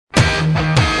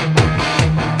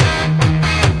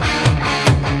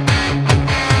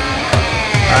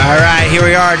Here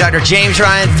we are, Dr. James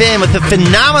Ryan Finn with the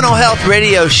Phenomenal Health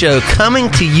Radio Show, coming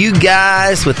to you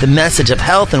guys with the message of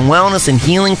health and wellness and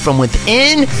healing from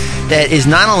within that is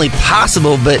not only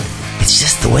possible, but it's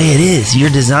just the way it is. You're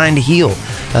designed to heal.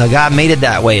 God made it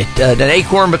that way. That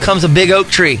acorn becomes a big oak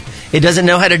tree. It doesn't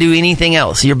know how to do anything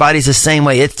else. Your body's the same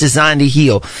way. It's designed to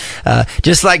heal.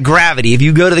 Just like gravity. If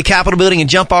you go to the Capitol building and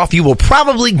jump off, you will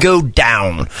probably go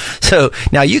down. So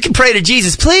now you can pray to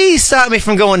Jesus, please stop me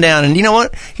from going down. And you know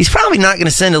what? He's probably not going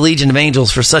to send a legion of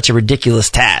angels for such a ridiculous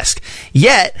task.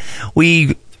 Yet,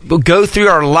 we go through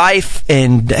our life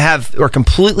and we're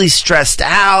completely stressed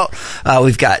out.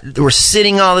 We're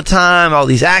sitting all the time, all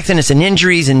these accidents and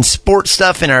injuries and sports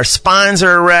stuff, and our spines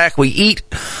are a wreck. We eat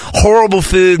horrible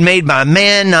food made by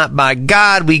man, not by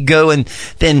God. We go and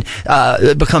then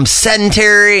become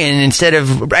sedentary, and instead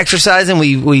of exercising,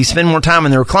 we spend more time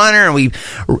in the recliner, and we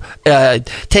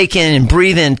take in and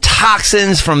breathe in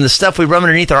toxins from the stuff we rub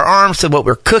underneath our arms to what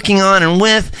we're cooking on and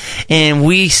with, and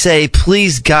we say,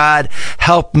 please God,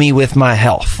 help me with my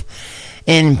health.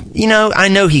 And, you know, I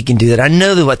know he can do that. I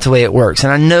know that's the way it works.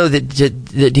 And I know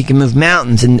that he can move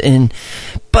mountains.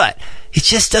 But it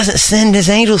just doesn't send his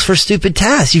angels for stupid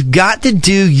tasks. You've got to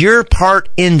do your part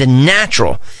in the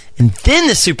natural. And then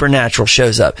the supernatural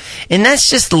shows up. And that's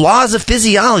just laws of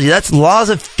physiology. That's laws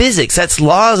of physics. That's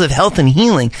laws of health and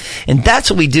healing. And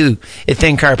that's what we do at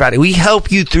Finn Chiropractic. We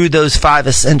help you through those 5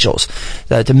 essentials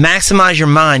to maximize your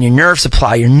mind, your nerve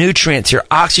supply, your nutrients, your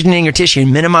oxygenating your tissue,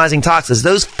 and minimizing toxins.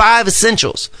 Those 5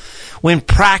 essentials, when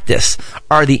practiced,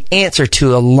 are the answer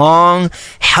to a long,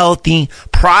 healthy,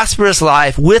 prosperous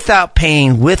life without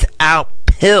pain, without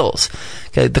pills.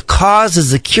 Okay, the cause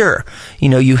is the cure. You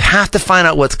know, you have to find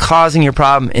out what's causing your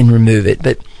problem and remove it.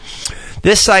 But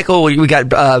this cycle, we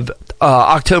got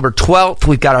October 12th,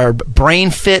 we've got our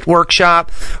Brain Fit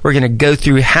workshop. We're going to go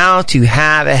through how to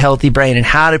have a healthy brain and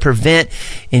how to prevent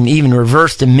and even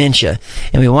reverse dementia.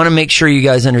 And we want to make sure you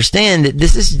guys understand that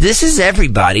this is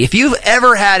everybody. If you've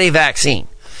ever had a vaccine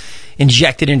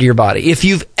injected into your body, if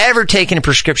you've ever taken a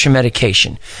prescription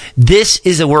medication, this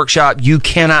is a workshop you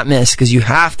cannot miss, because you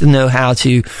have to know how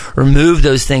to remove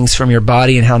those things from your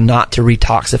body and how not to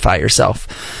retoxify yourself.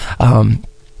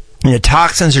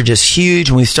 Toxins are just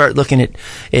huge when we start looking at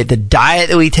the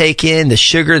diet that we take in, the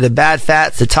sugar, the bad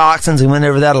fats, the toxins. We went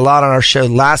over that a lot on our show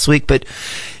last week, but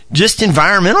just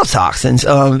environmental toxins,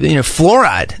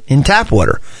 fluoride in tap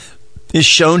water is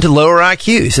shown to lower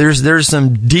IQs. There's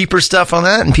some deeper stuff on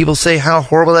that, and people say how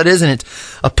horrible that is, and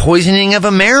it's a poisoning of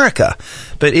America.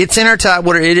 But it's in our tap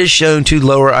water. It is shown to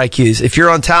lower IQs. If you're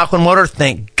on Talcon water,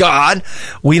 thank God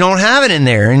we don't have it in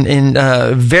there.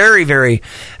 And very, very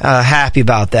happy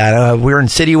about that. We're in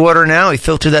city water now. We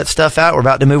filter that stuff out. We're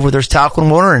about to move where there's Talcon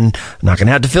water, and I'm not going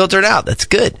to have to filter it out. That's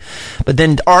good. But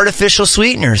then artificial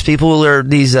sweeteners. People are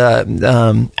these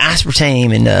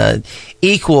aspartame and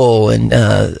Equal and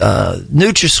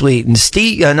NutraSweet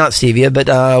and not stevia, but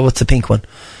what's the pink one?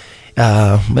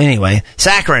 Anyway,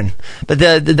 saccharin. But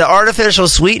the artificial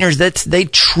sweeteners, they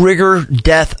trigger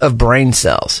death of brain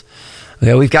cells.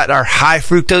 Okay, we've got our high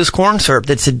fructose corn syrup.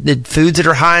 That's in foods that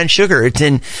are high in sugar. It's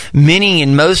in many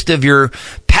and most of your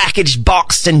packaged,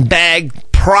 boxed, and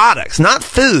bagged products. Not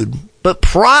food, but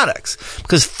products.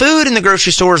 Because food in the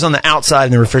grocery store is on the outside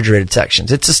in the refrigerated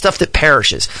sections. It's the stuff that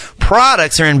perishes.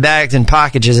 Products are in bags and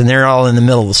packages, and they're all in the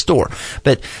middle of the store.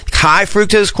 But high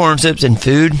fructose corn syrups and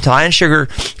food high in sugar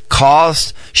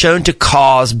shown to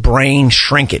cause brain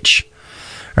shrinkage.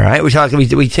 All right, we talk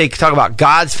about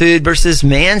God's food versus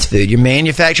man's food. Your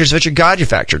manufacturers versus your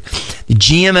God-manufactured. The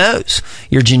GMOs,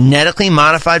 your genetically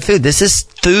modified food. This is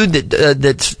food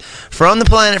that's from the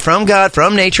planet, from God,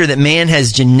 from nature, that man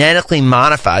has genetically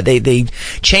modified. They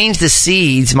changed the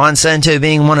seeds, Monsanto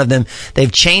being one of them.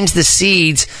 They've changed the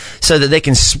seeds so that they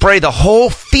can spray the whole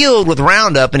field with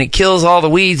Roundup, and it kills all the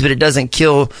weeds, but it doesn't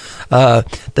kill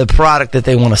the product that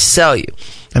they want to sell you.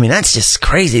 I mean, that's just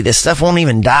crazy. This stuff won't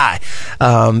even die.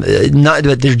 But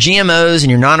there's GMOs and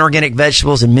your non-organic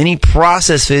vegetables and many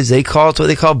processed foods. It's what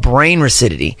they call brain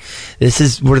acidity. This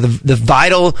is where the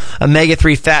vital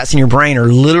omega-3 fats in your brain are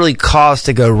literally caused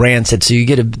to go rancid. So you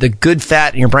get the good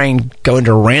fat in your brain go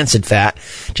into rancid fat.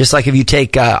 Just like if you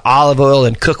take olive oil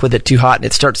and cook with it too hot and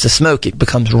it starts to smoke, it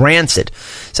becomes rancid.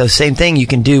 So same thing you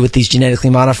can do with these genetically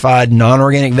modified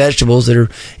non-organic vegetables that are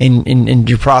in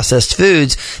your processed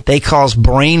foods. They cause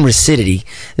brain acidity,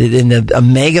 and the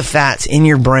omega fats in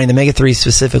your brain, the omega-3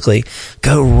 specifically,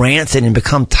 go rancid and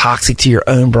become toxic to your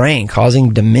own brain,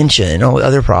 causing dementia and all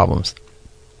other problems.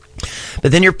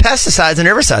 But then your pesticides and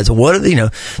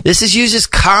herbicides, this is used as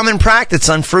common practice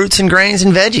on fruits and grains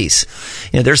and veggies.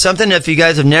 There's something, if you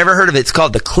guys have never heard of it, it's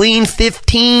called the Clean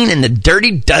 15 and the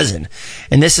Dirty Dozen.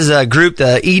 And this is a group,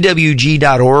 the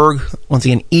EWG.org. Once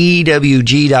again,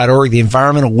 EWG.org, the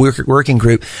Environmental Working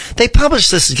Group. They publish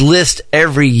this list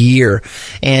every year.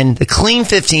 And the Clean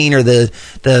 15 are the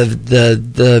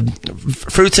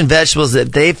fruits and vegetables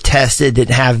that they've tested that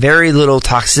have very little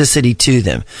toxicity to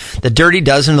them. The Dirty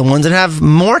Dozen are the ones that have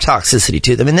more toxicity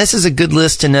to them. And this is a good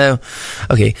list to know,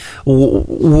 okay,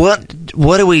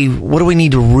 what do we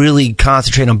need to really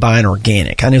concentrate on buying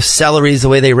organic? I know celery is the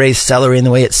way they raise celery and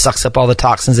the way it sucks up all the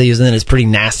toxins they use in it is pretty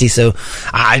nasty. So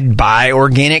I'd buy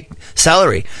organic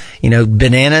celery.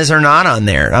 Bananas are not on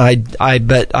there.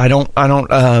 But I don't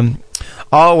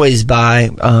always buy,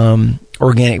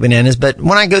 organic bananas, but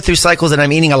when I go through cycles and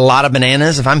I'm eating a lot of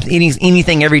bananas, if I'm eating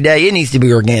anything every day, it needs to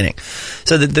be organic.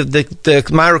 So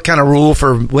my kind of rule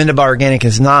for when to buy organic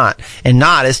is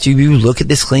is to look at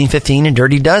this Clean 15 and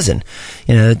Dirty Dozen.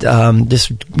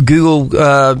 Just Google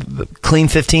Clean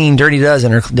 15 Dirty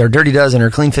Dozen or Dirty Dozen or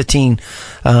Clean 15.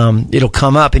 It'll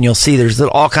come up and you'll see there's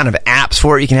all kind of apps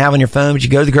for it you can have on your phone, but you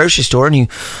go to the grocery store and you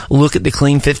look at the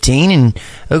Clean 15 and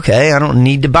okay, I don't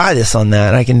need to buy this on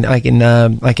that. I can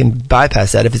bypass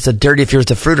that. If it's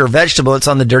a fruit or vegetable, it's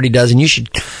on the Dirty Dozen. You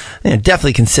should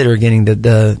definitely consider getting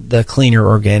the cleaner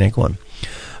organic one.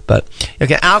 But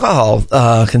okay, alcohol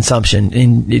consumption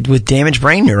with damaged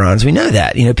brain neurons, we know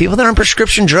that. People that are on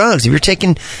prescription drugs, if you're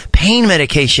taking pain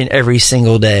medication every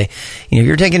single day, if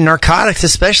you're taking narcotics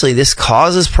especially, this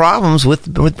causes problems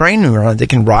with brain neurons. It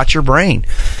can rot your brain.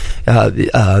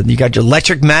 You got your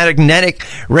electromagnetic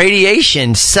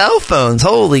radiation, cell phones.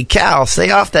 Holy cow!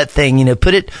 Stay off that thing.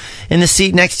 Put it in the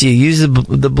seat next to you. Use the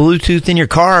Bluetooth in your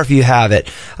car if you have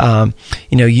it.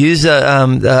 Use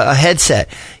a headset.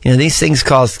 These things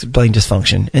cause brain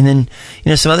dysfunction. And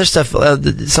then some other stuff.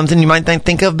 Something you might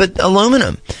think of, but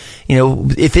aluminum.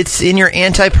 If it's in your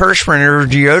antiperspirant or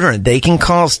deodorant, they can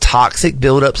cause toxic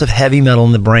buildups of heavy metal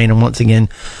in the brain, and once again,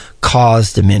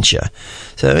 cause dementia.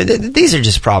 So these are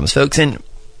just problems, folks. And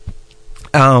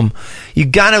you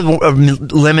got to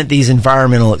limit these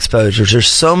environmental exposures. There's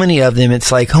so many of them.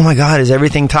 It's like, oh my God, is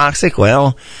everything toxic?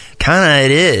 Well, kind of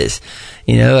it is.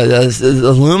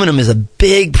 Aluminum is a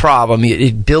big problem.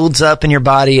 It builds up in your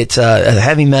body. It's a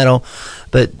heavy metal.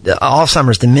 But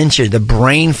Alzheimer's, dementia, the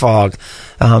brain fog.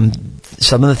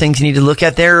 Some of the things you need to look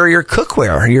at there are your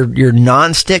cookware, your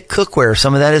non-stick cookware.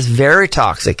 Some of that is very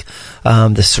toxic.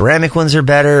 The ceramic ones are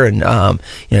better, and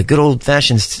good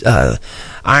old-fashioned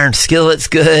iron skillet's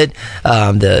good.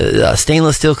 The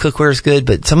stainless steel cookware is good,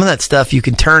 but some of that stuff you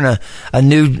can turn a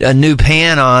new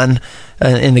pan on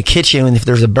in the kitchen, and if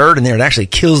there's a bird in there, it actually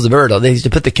kills the bird. They used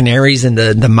to put the canaries in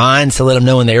the mines to let them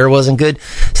know when the air wasn't good.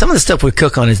 Some of the stuff we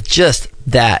cook on is just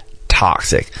that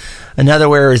toxic. Another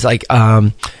where is like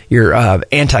your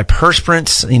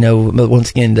antiperspirants.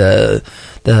 Once again, the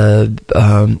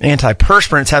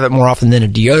antiperspirants have it more often than a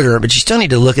deodorant, but you still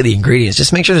need to look at the ingredients.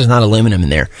 Just make sure there's not aluminum in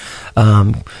there.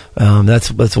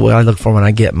 That's what I look for when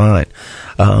I get mine.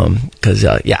 Because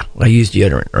I use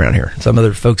deodorant around here. Some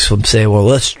other folks will say, well,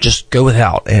 let's just go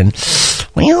without. And,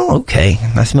 well, okay.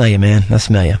 I smell you, man. I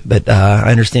smell you. But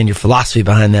I understand your philosophy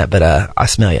behind that, but I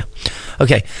smell you.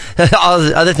 Okay.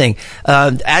 Other thing,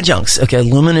 adjuncts. Okay,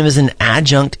 aluminum is an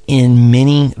adjunct in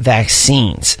many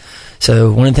vaccines.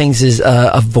 So one of the things is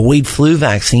avoid flu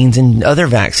vaccines and other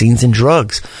vaccines and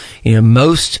drugs.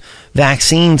 Most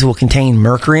vaccines will contain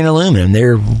mercury and aluminum. They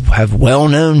have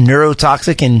well-known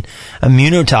neurotoxic and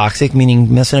immunotoxic,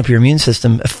 meaning messing up your immune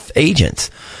system,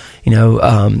 agents.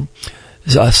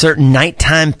 Certain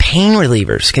nighttime pain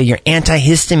relievers, okay, your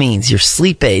antihistamines, your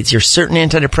sleep aids, your certain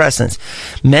antidepressants,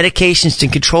 medications to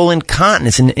control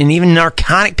incontinence, and even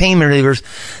narcotic pain relievers,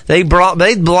 they block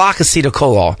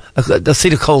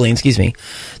acetylcholine, excuse me.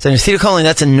 So acetylcholine,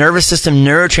 that's a nervous system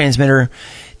neurotransmitter.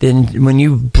 Then when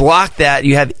you block that,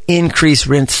 you have increased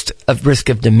risk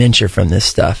of dementia from this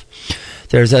stuff.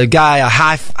 There's a guy,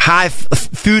 High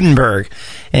Fudenberg,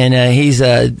 and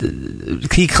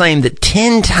he claimed that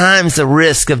 10 times the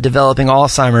risk of developing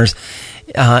Alzheimer's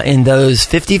in those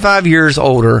 55 years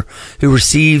older who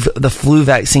received the flu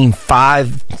vaccine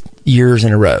 5 years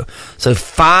in a row. So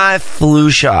 5 flu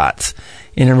shots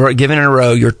given in a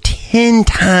row, you're 10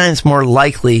 times more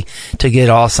likely to get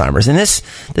Alzheimer's. And this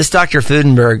Dr.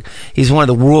 Fudenberg, he's one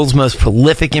of the world's most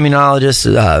prolific immunologists,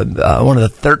 one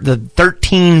of the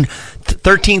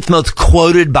 13th most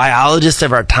quoted biologists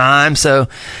of our time. So,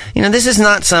 this is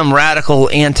not some radical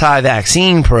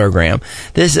anti-vaccine program.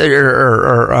 This,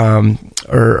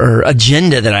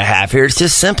 agenda that I have here. It's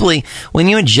just simply when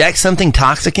you inject something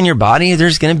toxic in your body,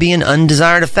 there's going to be an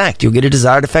undesired effect. You'll get a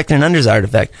desired effect and an undesired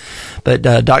effect. But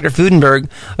Dr. Fudenberg,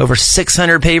 over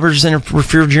 600 papers in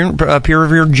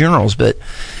peer-reviewed journals, but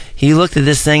he looked at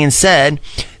this thing and said,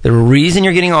 the reason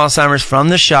you're getting Alzheimer's from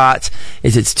the shots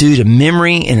is it's due to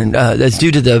memory and it's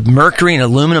due to the mercury and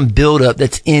aluminum buildup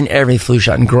that's in every flu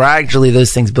shot. And gradually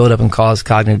those things build up and cause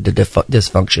cognitive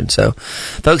dysfunction. So,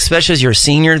 folks, especially as you're a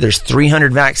senior, there's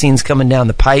 300 vaccines coming down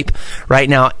the pipe right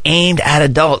now aimed at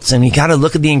adults. And you got to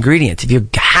look at the ingredients. If you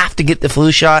have to get the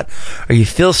flu shot or you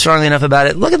feel strongly enough about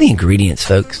it, look at the ingredients,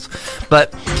 folks.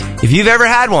 But if you've ever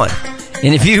had one,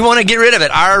 and if you want to get rid of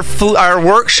it, our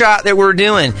workshop that we're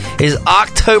doing is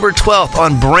October 12th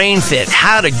on BrainFit,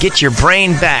 how to get your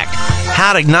brain back,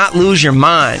 how to not lose your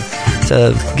mind.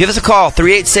 So give us a call,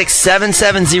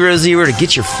 386-7700, to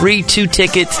get your free 2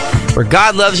 tickets where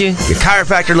God loves you, your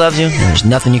chiropractor loves you, and there's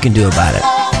nothing you can do about it.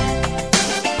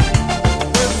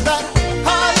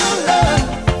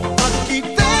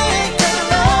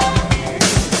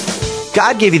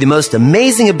 God gave you the most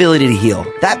amazing ability to heal.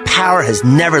 That power has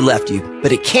never left you,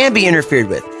 but it can be interfered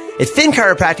with. At Finn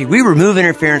Chiropractic, we remove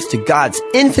interference to God's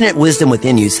infinite wisdom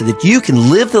within you so that you can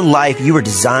live the life you were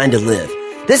designed to live.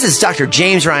 This is Dr.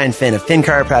 James Ryan Finn of Finn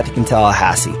Chiropractic in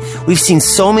Tallahassee. We've seen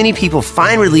so many people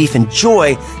find relief and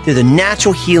joy through the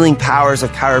natural healing powers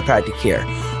of chiropractic care.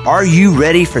 Are you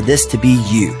ready for this to be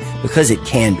you? Because it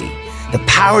can be. The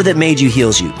power that made you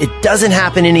heals you. It doesn't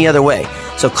happen any other way.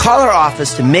 So call our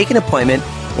office to make an appointment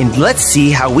and let's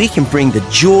see how we can bring the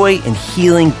joy and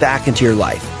healing back into your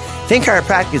life. Finn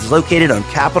Chiropractic is located on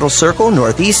Capitol Circle,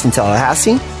 Northeast in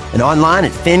Tallahassee, and online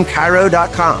at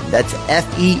finnchiro.com. That's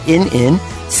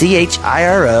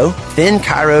FENNCHIRO,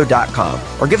 finnchiro.com.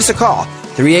 Or give us a call,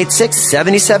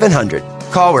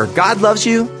 386-7700. Call where God loves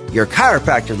you, your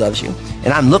chiropractor loves you,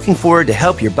 and I'm looking forward to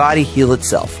help your body heal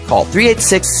itself. Call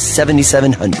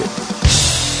 386-7700.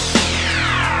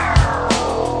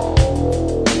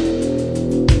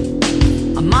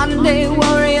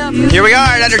 Here we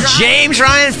are, Dr. James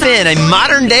Ryan Finn, a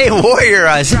modern-day warrior,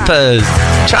 I suppose,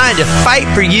 trying to fight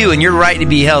for you and your right to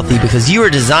be healthy because you are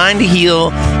designed to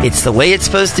heal. It's the way it's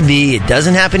supposed to be. It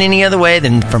doesn't happen any other way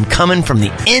than from coming from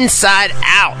the inside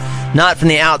out, not from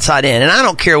the outside in. And I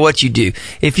don't care what you do.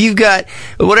 If you've got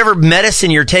whatever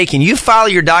medicine you're taking, you follow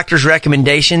your doctor's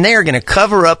recommendation, they are going to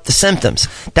cover up the symptoms.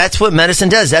 That's what medicine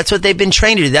does. That's what they've been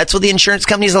trained to do. That's what the insurance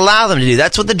companies allow them to do.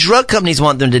 That's what the drug companies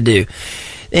want them to do.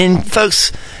 And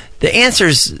folks, the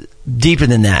answer's deeper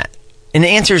than that. And the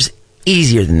answer's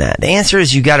easier than that. The answer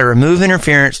is you got to remove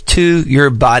interference to your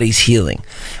body's healing.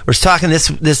 We're talking this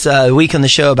week on the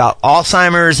show about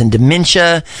Alzheimer's and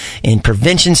dementia and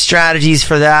prevention strategies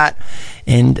for that.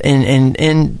 And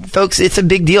folks, it's a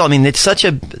big deal. I mean, it's such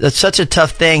a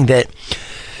tough thing that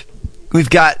we've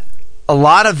got a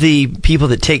lot of the people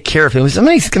that take care of him.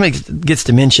 Somebody gets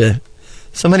dementia,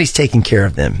 somebody's taking care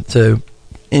of them.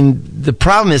 And the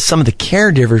problem is some of the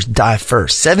caregivers die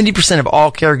first. 70% of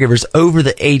all caregivers over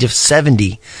the age of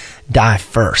 70 die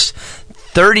first.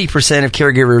 30% of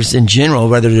caregivers in general,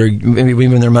 whether maybe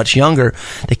when they're much younger,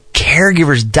 the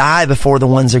caregivers die before the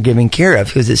ones they're giving care of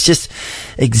because it's just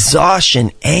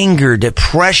exhaustion, anger,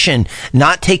 depression,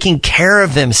 not taking care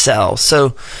of themselves.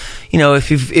 So, you know,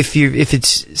 if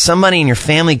it's somebody in your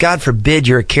family, God forbid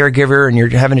you're a caregiver and you're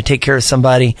having to take care of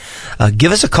somebody,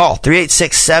 give us a call,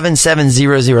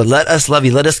 386-7700. Let us love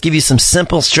you. Let us give you some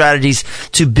simple strategies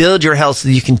to build your health so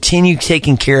that you continue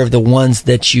taking care of the ones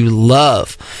that you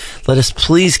love. Let us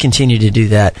please continue to do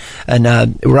that. And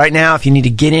right now, if you need to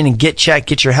get in and get checked,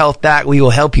 get your health back, we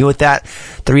will help you with that,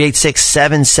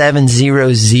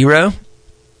 386-7700.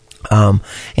 And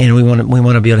we want to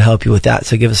be able to help you with that.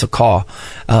 So give us a call.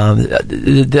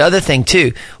 The other thing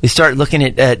too, we start looking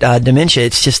at dementia.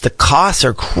 It's just the costs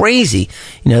are crazy.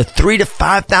 You know, $3,000 to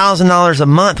 $5,000 a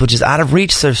month, which is out of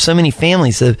reach for so many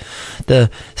families. The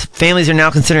families are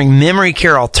now considering memory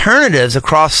care alternatives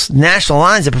across national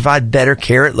lines that provide better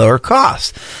care at lower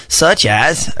costs, such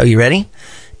as, are you ready?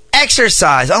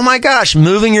 Exercise. Oh my gosh,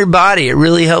 moving your body. It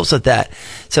really helps with that.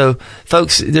 So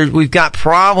folks, we've got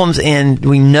problems and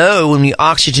we know when we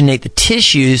oxygenate the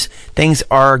tissues, things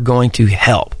are going to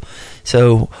help.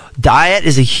 So diet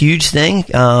is a huge thing.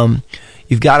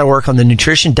 You've got to work on the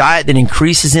nutrition diet that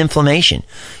increases inflammation.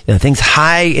 You know, things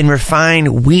high in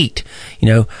refined wheat,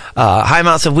 high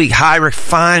amounts of wheat, high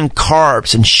refined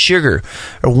carbs and sugar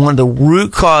are one of the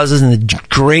root causes and the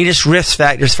greatest risk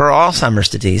factors for Alzheimer's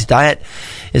disease. Diet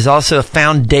is also a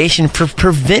foundation for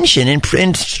prevention and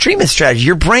treatment strategy.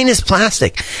 Your brain is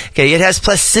plastic. Okay. It has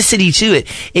plasticity to it.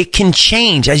 It can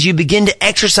change as you begin to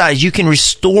exercise. You can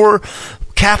restore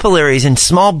capillaries and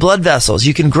small blood vessels.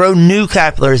 You can grow new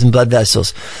capillaries and blood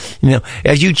vessels.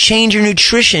 As you change your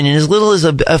nutrition, in as little as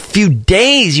a few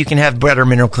days, you can have better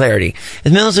mineral clarity.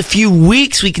 As little as a few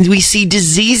weeks, we see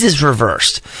diseases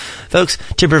reversed. Folks,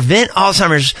 to prevent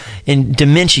Alzheimer's and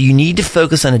dementia, you need to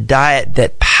focus on a diet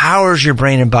that powers your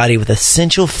brain and body with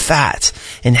essential fats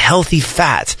and healthy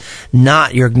fats,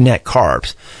 not your net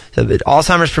carbs. So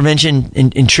Alzheimer's prevention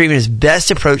and treatment is best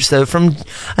approached, though, from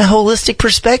a holistic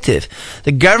perspective.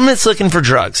 The government's looking for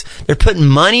drugs. They're putting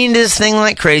money into this thing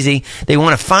like crazy. They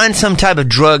want to find some type of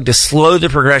drug to slow the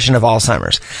progression of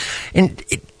Alzheimer's. And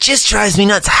it just drives me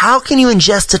nuts. How can you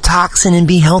ingest a toxin and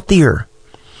be healthier?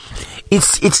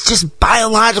 It's just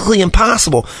biologically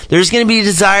impossible. There's going to be a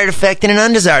desired effect and an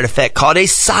undesired effect called a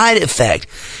side effect.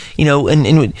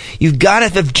 And you've got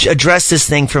to address this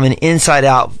thing from an inside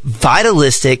out,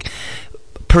 vitalistic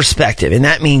perspective. And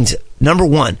that means, number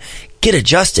one, get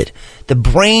adjusted. The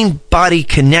brain-body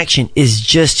connection is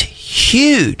just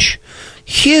huge.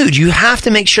 Huge. You have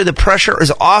to make sure the pressure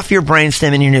is off your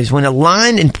brainstem and your nerves. When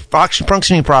aligned and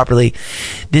functioning properly,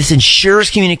 this ensures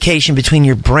communication between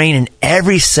your brain and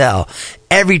every cell,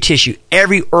 every tissue,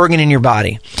 every organ in your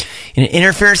body. And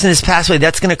interference in this pathway,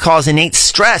 that's going to cause innate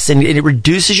stress, and it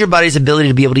reduces your body's ability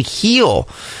to be able to heal.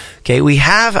 Okay, we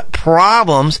have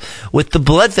problems with the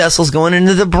blood vessels going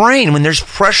into the brain. When there's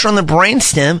pressure on the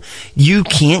brainstem, you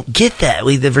can't get that.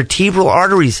 The vertebral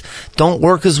arteries don't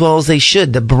work as well as they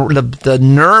should. The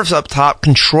nerves up top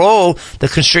control the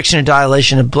constriction and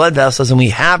dilation of blood vessels, and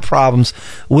we have problems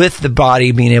with the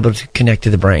body being able to connect to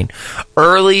the brain.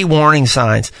 Early warning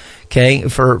signs. Okay,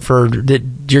 for that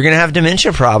you're going to have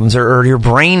dementia problems, or your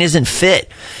brain isn't fit.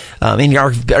 In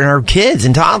our kids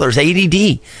and toddlers,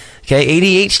 ADD. Okay,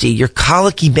 ADHD, your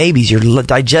colicky babies, your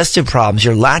digestive problems,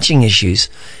 your latching issues,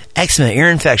 eczema, ear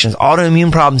infections,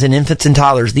 autoimmune problems in infants and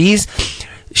toddlers. These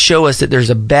show us that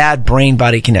there's a bad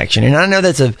brain-body connection. And I know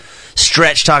that's a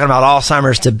stretch talking about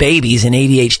Alzheimer's to babies and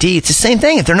ADHD. It's the same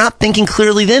thing. If they're not thinking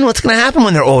clearly then, what's going to happen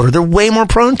when they're older? They're way more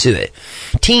prone to it.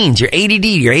 Teens, your ADD,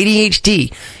 your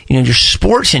ADHD, your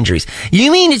sports injuries.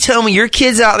 You mean to tell me your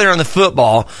kid's out there on the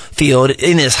football field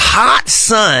in this hot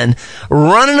sun,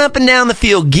 running up and down the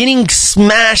field, getting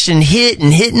smashed and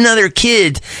hitting other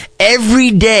kids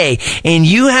every day, and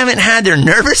you haven't had their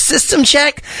nervous system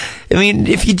checked? I mean,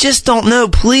 if you just don't know,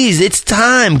 please, it's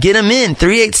time. Get them in.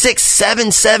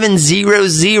 386-7700.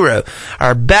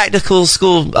 Our back to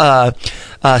school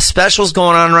specials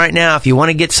going on right now. If you want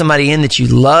to get somebody in that you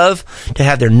love to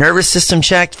have their nervous system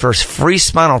checked for a free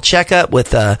spinal checkup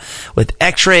with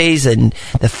x-rays and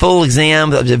the full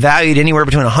exam valued anywhere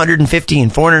between $150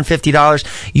 and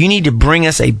 $450, you need to bring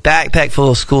us a backpack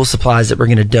full of school supplies that we're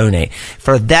going to donate.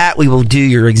 For that, we will do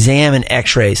your exam and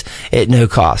x-rays at no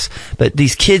cost. But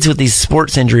these kids with these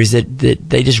sports injuries that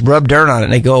they just rub dirt on it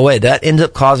and they go away, that ends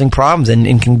up causing problems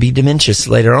and can be dementious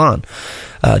later on.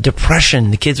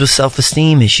 Depression, the kids with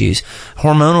self-esteem issues,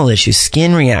 hormonal issues,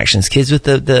 skin reactions, kids with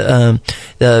the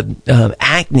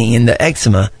acne and the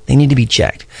eczema, they need to be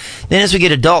checked. Then as we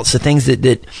get adults, the things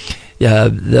the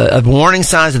warning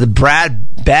signs of the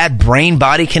bad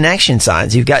brain-body connection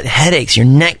signs. You've got headaches, your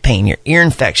neck pain, your ear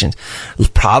infections,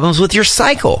 problems with your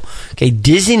cycle. Okay,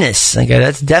 dizziness. Okay,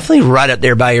 that's definitely right up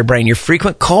there by your brain. Your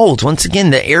frequent colds. Once again,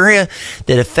 the area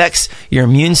that affects your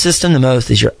immune system the most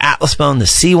is your atlas bone, the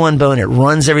C1 bone. It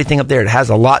runs everything up there. It has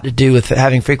a lot to do with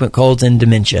having frequent colds and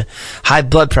dementia. High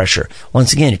blood pressure.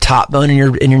 Once again, your top bone in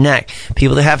your neck.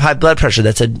 People that have high blood pressure,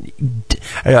 that's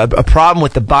a problem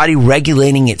with the body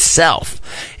regulating itself.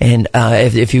 And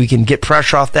if you can get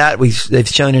pressure off that, they've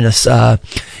shown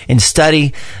in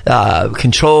study,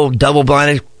 controlled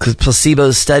double-blinded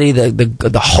placebo study,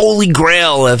 the holy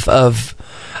grail of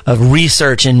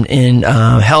research in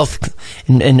health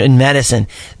and medicine,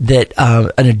 that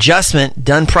an adjustment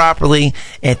done properly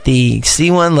at the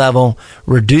C1 level,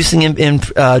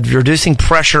 reducing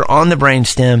pressure on the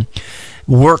brainstem,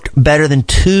 worked better than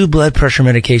 2 blood pressure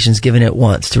medications given at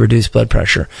once to reduce blood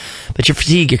pressure. But your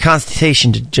fatigue, your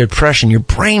constipation, depression, your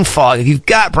brain fog, if you've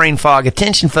got brain fog,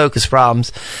 attention focus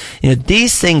problems,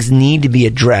 these things need to be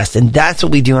addressed. And that's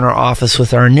what we do in our office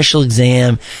with our initial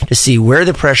exam to see where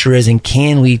the pressure is and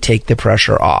can we take the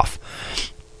pressure off.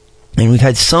 And we've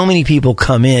had so many people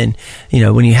come in,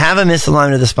 when you have a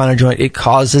misalignment of the spinal joint, it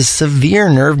causes severe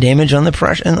nerve damage on the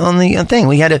pressure, on the thing.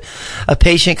 We had a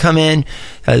patient come in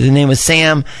The name was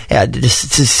Sam.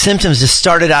 His symptoms just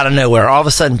started out of nowhere. All of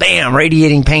a sudden, bam,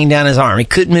 radiating pain down his arm. He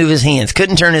couldn't move his hands,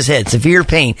 couldn't turn his head, severe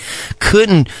pain,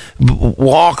 couldn't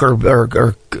walk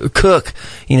or cook,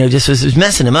 just was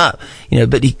messing him up,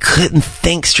 but he couldn't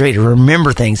think straight or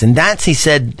remember things. And he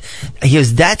said,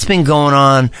 that's been going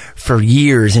on for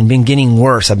years and been getting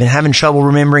worse. I've been having trouble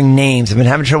remembering names. I've been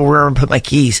having trouble remembering where to put my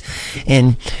keys.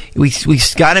 And we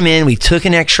got him in, we took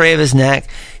an x-ray of his neck.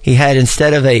 He had,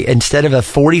 instead of a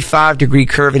 45-degree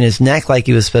curve in his neck like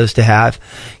he was supposed to have,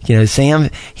 Sam,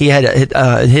 he had,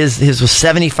 his was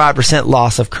 75%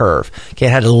 loss of curve. Okay, it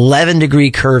had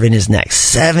 11-degree curve in his neck,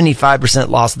 75%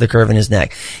 loss of the curve in his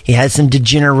neck. He had some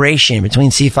degeneration between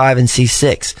C5 and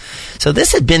C6. So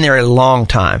this had been there a long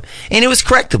time, and it was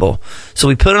correctable. So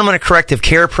we put him on a corrective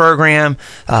care program,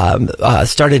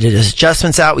 started his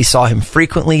adjustments out. We saw him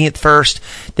frequently at first.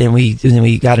 Then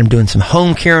we got him doing some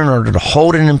home care in order to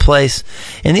hold it in place.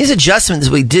 And these adjustments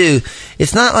we do,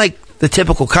 it's not like the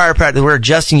typical chiropractor, we're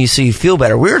adjusting you so you feel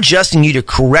better. We're adjusting you to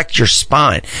correct your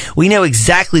spine. We know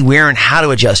exactly where and how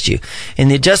to adjust you.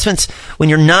 And the adjustments, when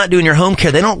you're not doing your home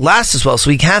care, they don't last as well. So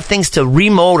we have things to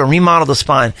remold and remodel the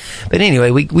spine. But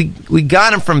anyway, we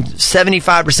got him from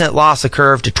 75% loss of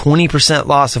curve to 20%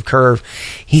 loss of curve.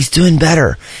 He's doing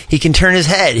better. He can turn his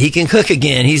head. He can cook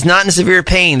again. He's not in severe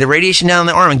pain. The radiation down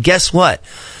the arm. And guess what?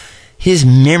 His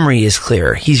memory is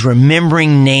clearer. He's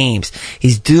remembering names.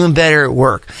 He's doing better at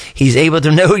work. He's able to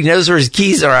know, he knows where his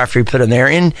keys are after he put them there.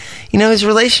 And, his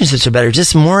relationships are better,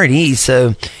 just more at ease.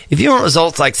 So if you want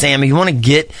results like Sam, you want to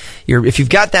get if you've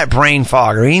got that brain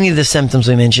fog or any of the symptoms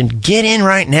we mentioned, get in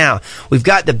right now. We've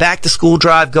got the back to school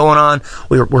drive going on.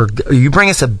 You bring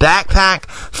us a backpack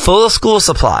full of school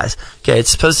supplies. Okay. It's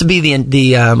supposed to be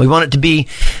we want it to be,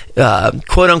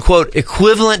 quote unquote,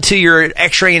 equivalent to your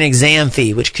x-ray and exam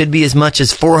fee, which could be as much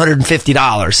as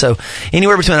 $450. So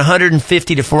anywhere between $150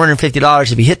 to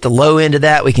 $450. If you hit the low end of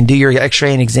that, we can do your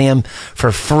x-ray and exam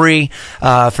for free,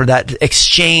 for that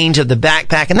exchange of the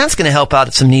backpack. And that's going to help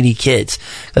out some needy kids,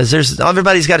 because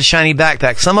everybody's got a shiny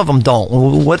backpack. Some of them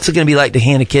don't. What's it going to be like to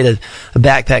hand a kid a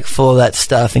backpack full of that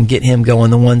stuff and get him going,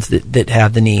 the ones that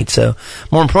have the need? So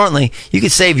more importantly, you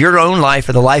could save your own life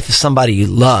or the life of somebody you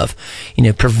love.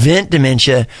 Prevent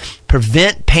dementia,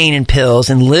 prevent pain and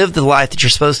pills, and live the life that you're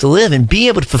supposed to live and be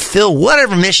able to fulfill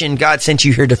whatever mission God sent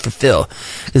you here to fulfill.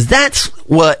 Because that's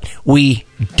what we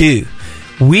do.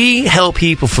 We help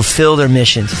people fulfill their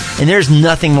missions, and there's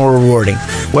nothing more rewarding.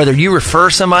 Whether you refer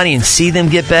somebody and see them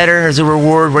get better as a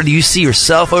reward, whether you see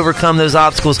yourself overcome those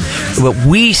obstacles, but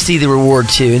we see the reward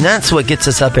too, and that's what gets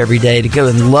us up every day to go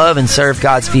and love and serve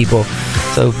God's people.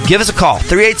 So give us a call,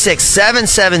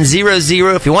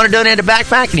 386-7700. If you want to donate a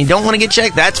backpack and you don't want to get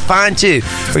checked, that's fine too.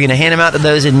 We're going to hand them out to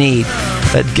those in need.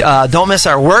 But don't miss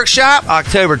our workshop,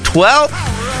 October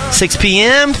 12th. 6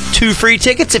 p.m., 2 free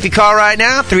tickets if you call right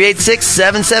now,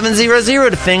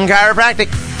 386-7700 to Finn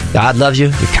Chiropractic. God loves you.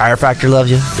 Your chiropractor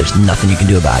loves you. There's nothing you can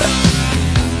do about it.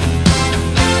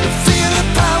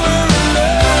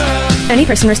 Any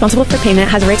person responsible for payment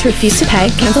has a right to refuse to pay,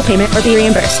 cancel payment, or be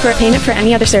reimbursed for a payment for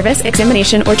any other service,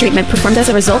 examination, or treatment performed as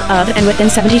a result of and within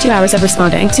 72 hours of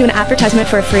responding to an advertisement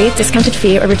for a free, discounted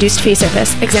fee, or reduced fee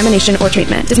service, examination, or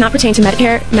treatment. Does not pertain to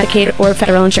Medicare, Medicaid, or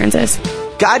federal insurances.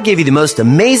 God gave you the most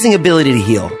amazing ability to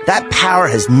heal. That power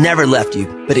has never left you,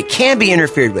 but it can be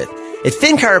interfered with. At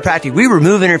Finn Chiropractic, we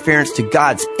remove interference to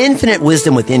God's infinite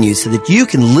wisdom within you so that you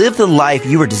can live the life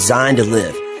you were designed to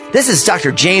live. This is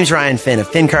Dr. James Ryan Finn of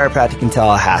Finn Chiropractic in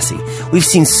Tallahassee. We've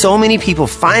seen so many people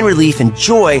find relief and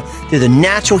joy through the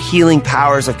natural healing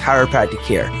powers of chiropractic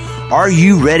care. Are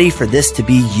you ready for this to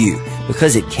be you?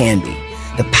 Because it can be.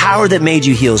 The power that made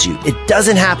you heals you. It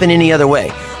doesn't happen any other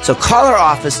way. So call our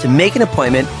office to make an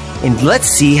appointment, and let's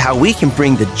see how we can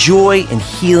bring the joy and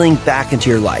healing back into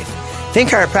your life. Finn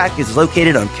Chiropractic is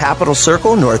located on Capitol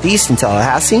Circle, Northeast in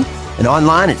Tallahassee, and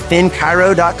online at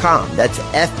finnchiro.com. That's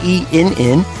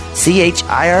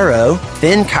FENNCHIRO,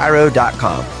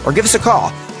 finnchiro.com. Or give us a call,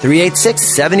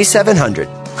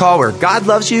 386-7700. Call where God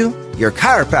loves you, your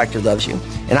chiropractor loves you,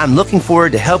 and I'm looking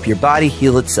forward to help your body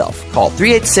heal itself. Call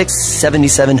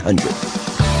 386-7700.